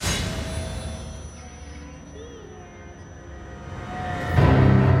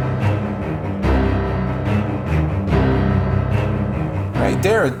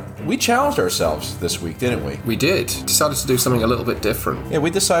Darren, we challenged ourselves this week, didn't we? We did. Decided to do something a little bit different. Yeah, we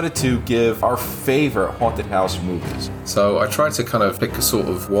decided to give our favorite haunted house movies. So I tried to kind of pick a sort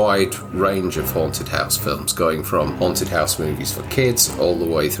of wide range of haunted house films, going from haunted house movies for kids all the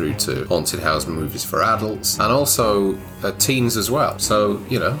way through to haunted house movies for adults, and also teens as well. So,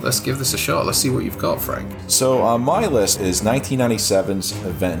 let's give this a shot. Let's see what you've got, Frank. So on my list is 1997's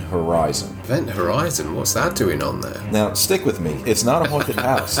Event Horizon. Event Horizon? What's that doing on there? Now, stick with me. It's not a haunted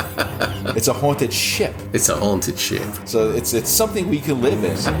house. It's a haunted ship. It's a haunted ship. So it's something we can live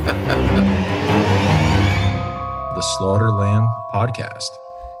in. The Slaughterland Podcast.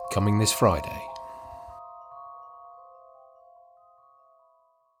 Coming this Friday.